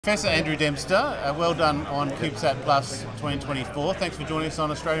Professor Andrew Dempster, well done on CubeSatPlus 2024. Thanks for joining us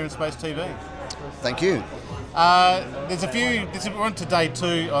on Australia in Space TV. Thank you. We're on to day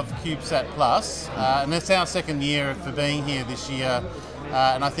 2 of CubeSatPlus, and it's our second year for being here this year.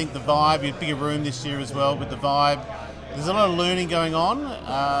 And I think the vibe, a bigger room this year as well with the vibe. There's a lot of learning going on.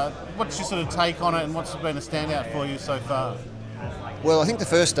 What's your sort of take on it, and what's been a standout for you so far? Well, I think the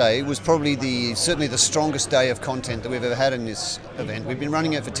first day was probably certainly the strongest day of content that we've ever had in this event. We've been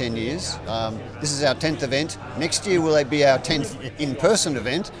running it for 10 years. This is our 10th event. Next year will be our 10th in-person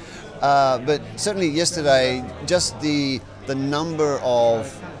event. But certainly yesterday, just the number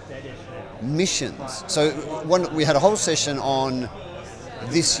of missions. So we had a whole session on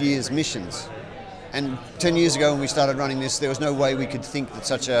this year's missions. And 10 years ago when we started running this, there was no way we could think that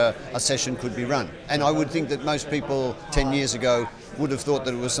such a session could be run. And I would think that most people 10 years ago would have thought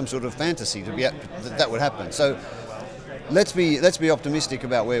that it was some sort of fantasy that would happen. So let's be optimistic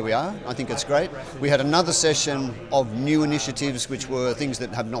about where we are. I think it's great. We had another session of new initiatives, which were things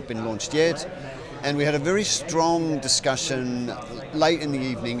that have not been launched yet. And we had a very strong discussion late in the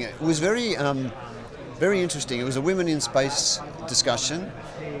evening. It was very interesting. It was a women in space discussion,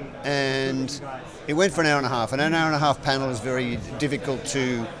 and it went for an hour and a half. And an hour and a half panel is very difficult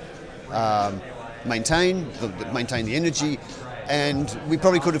to maintain the energy, and we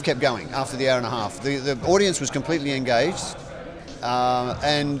probably could have kept going after the hour and a half. The audience was completely engaged,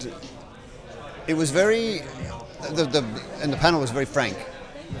 and it was and the panel was very frank.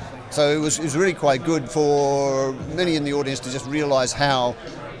 So it was really quite good for many in the audience to just realise how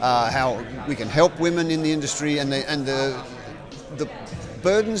we can help women in the industry, and the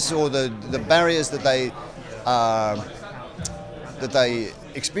burdens or the barriers that they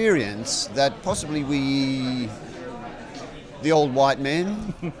experience that possibly the old white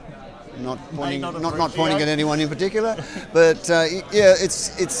men, not pointing at anyone in particular, but yeah,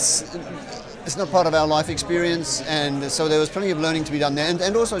 it's not part of our life experience, and so there was plenty of learning to be done there,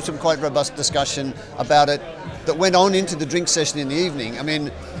 and also some quite robust discussion about it that went on into the drink session in the evening. I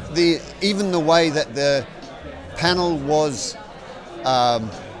mean, even the way that the panel was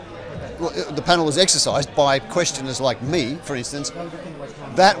exercised by questioners like me, for instance,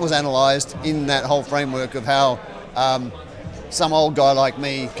 that was analysed in that whole framework of how some old guy like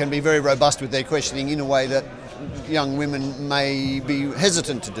me can be very robust with their questioning in a way that young women may be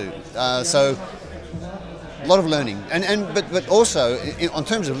hesitant to do. So a lot of learning, but also in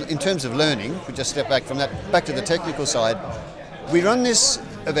terms of learning, if we just step back from that, back to the technical side, we run this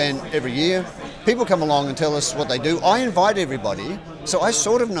event every year. People come along and tell us what they do. I invite everybody, so I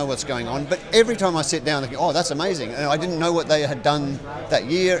sort of know what's going on, but every time I sit down, I think, oh, that's amazing. And I didn't know what they had done that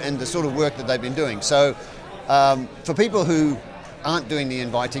year and the sort of work that they've been doing. So for people who aren't doing the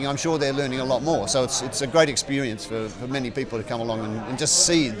inviting, I'm sure they're learning a lot more. So it's a great experience for many people to come along and just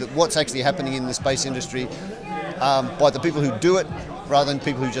see what's actually happening in the space industry by the people who do it rather than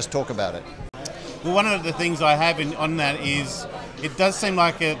people who just talk about it. Well, one of the things I have on that is it does seem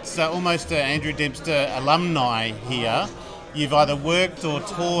like it's almost Andrew Dempster alumni here. You've either worked or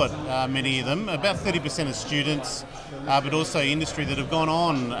taught many of them, about 30% of students, but also industry that have gone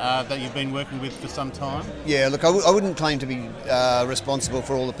on that you've been working with for some time. Yeah, look, I wouldn't claim to be responsible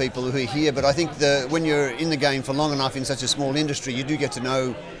for all the people who are here, but I think when you're in the game for long enough in such a small industry, you do get to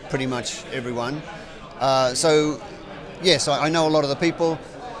know pretty much everyone. So, yes, I know a lot of the people.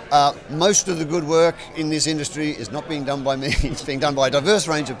 Most of the good work in this industry is not being done by me. It's being done by a diverse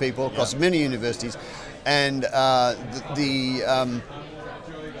range of people across many universities, and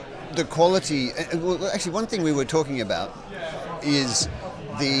the quality. Well, actually, one thing we were talking about is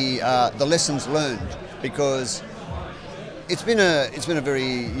the lessons learned, because it's been a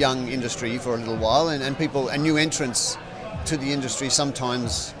very young industry for a little while, and people and new entrants to the industry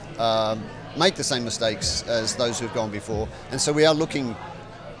sometimes make the same mistakes as those who've gone before, and so we are looking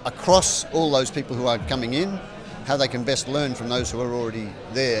across all those people who are coming in, how they can best learn from those who are already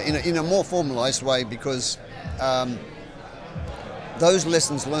there in a more formalised way, because those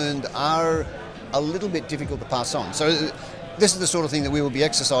lessons learned are a little bit difficult to pass on. So this is the sort of thing that we will be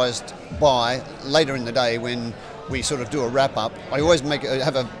exercised by later in the day when we sort of do a wrap-up. I always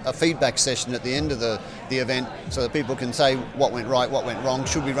have a feedback session at the end of the event so that people can say what went right, what went wrong,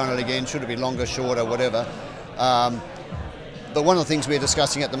 should we run it again, should it be longer, shorter, whatever. But one of the things we're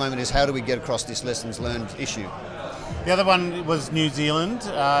discussing at the moment is how do we get across this lessons learned issue. The other one was New Zealand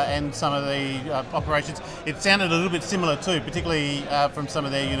and some of the operations. It sounded a little bit similar too, particularly from some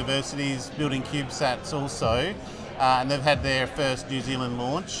of their universities building CubeSats also, and they've had their first New Zealand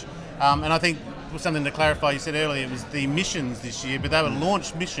launch. And I think something to clarify, you said earlier it was the missions this year, but they were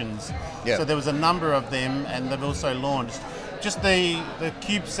launched missions. Yeah. So there was a number of them, and they've also launched. just the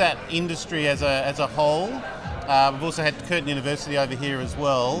CubeSat industry as a whole. We've also had Curtin University over here as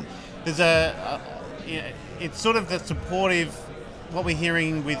well. There's it's sort of the supportive, what we're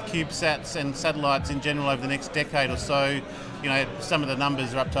hearing with CubeSats and satellites in general over the next decade or so. Some of the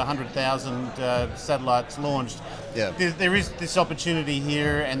numbers are up to 100,000 satellites launched. Yeah. There is this opportunity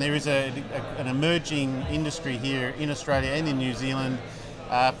here, and there is an emerging industry here in Australia and in New Zealand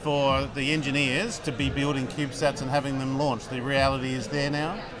for the engineers to be building CubeSats and having them launched. The reality is there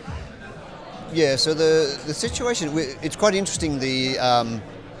now. Yeah, so the situation, it's quite interesting, the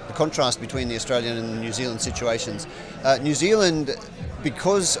contrast between the Australian and the New Zealand situations. New Zealand,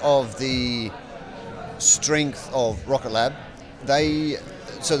 because of the strength of Rocket Lab,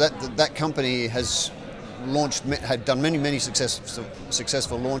 that company has had done many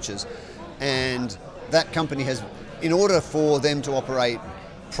successful launches, and that company has, in order for them to operate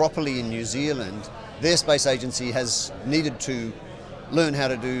properly in New Zealand, their space agency has needed to learn how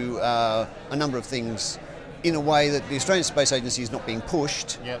to do a number of things in a way that the Australian Space Agency is not being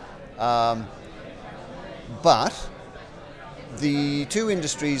pushed. Yep. But the two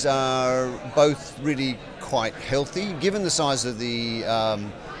industries are both really quite healthy, given the size of the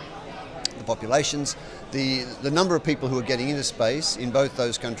populations. The number of people who are getting into space in both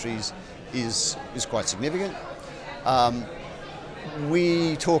those countries is quite significant.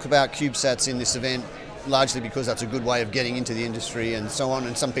 We talk about CubeSats in this event largely because that's a good way of getting into the industry and so on,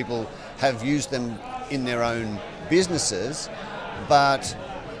 and some people have used them in their own businesses, but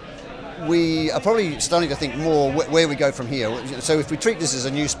we are probably starting to think more where we go from here. So if we treat this as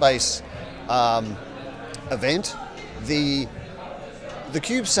a new space event, the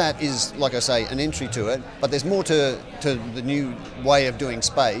CubeSat is, like I say, an entry to it, but there's more to the new way of doing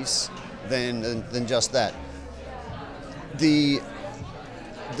space than just that. The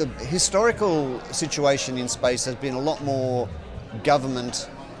historical situation in space has been a lot more government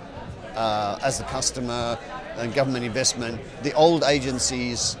as the customer and government investment. The old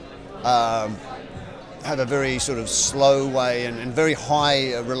agencies have a very sort of slow way and very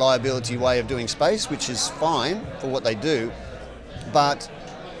high reliability way of doing space, which is fine for what they do, but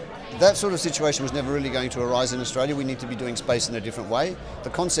that sort of situation was never really going to arise in Australia. We need to be doing space in a different way. The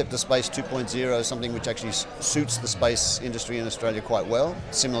concept of Space 2.0 is something which actually suits the space industry in Australia quite well.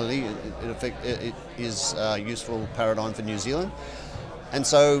 Similarly, it is a useful paradigm for New Zealand. And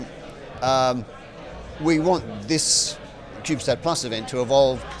so we want this CubeSatPlus event to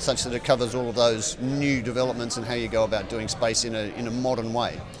evolve such that it covers all of those new developments and how you go about doing space in a modern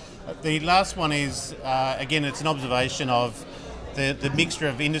way. The last one is, again, it's an observation of the mixture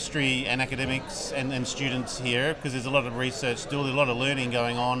of industry and academics and students here, because there's a lot of research still, a lot of learning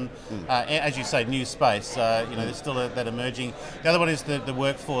going on. As you say, new space, there's still that emerging. The other one is the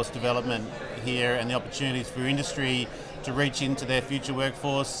workforce development here and the opportunities for industry to reach into their future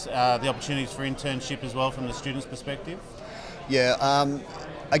workforce, the opportunities for internship as well from the students' perspective. Yeah,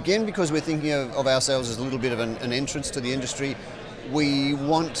 again, because we're thinking of ourselves as a little bit of an entrance to the industry, we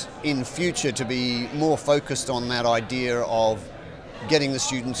want in future to be more focused on that idea of getting the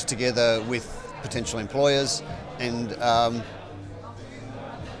students together with potential employers and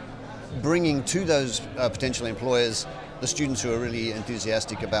bringing to those potential employers the students who are really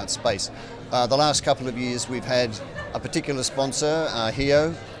enthusiastic about space. The last couple of years we've had a particular sponsor,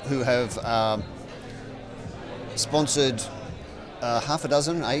 HEO, who have sponsored half a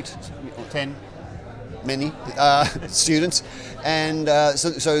dozen, 8, 10. Many students, and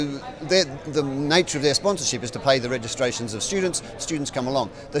so the nature of their sponsorship is to pay the registrations of students. Students come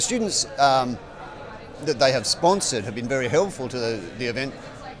along. The students that they have sponsored have been very helpful to the event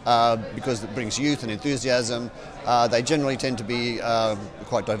because it brings youth and enthusiasm. They generally tend to be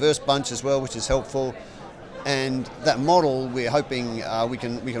quite diverse bunch as well, which is helpful. And that model we're hoping we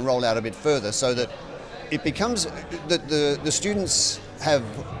can roll out a bit further, so that it becomes that the students have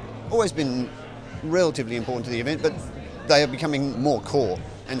always been relatively important to the event, but they are becoming more core.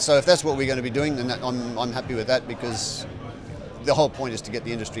 And so if that's what we're going to be doing, then I'm happy with that, because the whole point is to get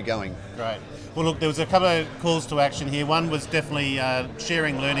the industry going. Great. Well, look, there was a couple of calls to action here. One was definitely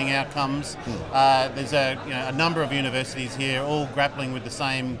sharing learning outcomes. There's a number of universities here all grappling with the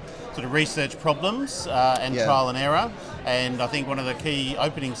same sort of research problems and trial and error. And I think one of the key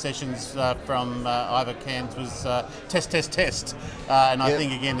opening sessions from Ivor Cairns was test. And I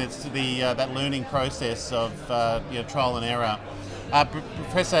think, again, it's that learning process of trial and error.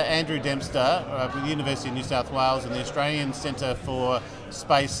 Professor Andrew Dempster with the University of New South Wales and the Australian Centre for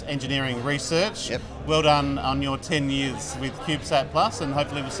Space Engineering Research. Yep. Well done on your 10 years with CubeSatPlus, and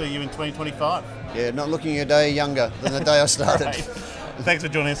hopefully we'll see you in 2025. Yeah, not looking a day younger than the day I started. Thanks for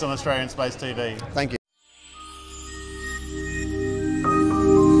joining us on Australian Space TV. Thank you.